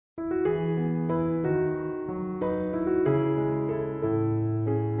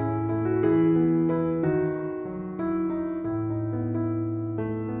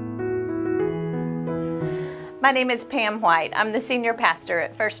My name is Pam White. I'm the senior pastor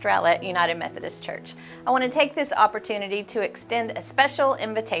at First Rowlett United Methodist Church. I want to take this opportunity to extend a special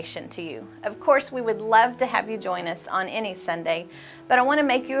invitation to you. Of course, we would love to have you join us on any Sunday, but I want to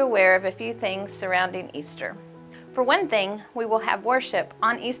make you aware of a few things surrounding Easter. For one thing, we will have worship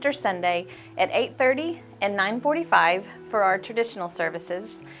on Easter Sunday at 8:30 and 9:45 for our traditional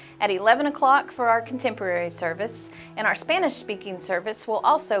services, at 11 o'clock for our contemporary service, and our Spanish-speaking service will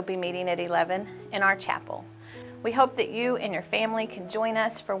also be meeting at 11 in our chapel. We hope that you and your family can join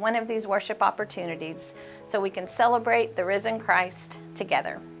us for one of these worship opportunities so we can celebrate the risen Christ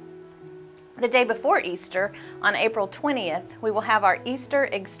together. The day before Easter, on April 20th, we will have our Easter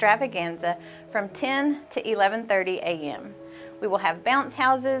Extravaganza from 10 to 11:30 a.m. We will have bounce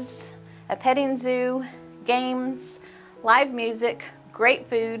houses, a petting zoo, games, live music, great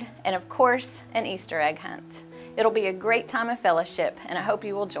food, and of course, an Easter egg hunt. It'll be a great time of fellowship, and I hope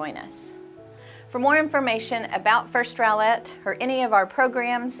you will join us. For more information about First Rowlett or any of our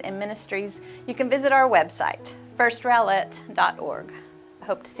programs and ministries, you can visit our website, firstrowlett.org. I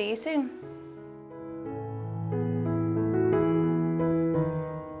hope to see you soon.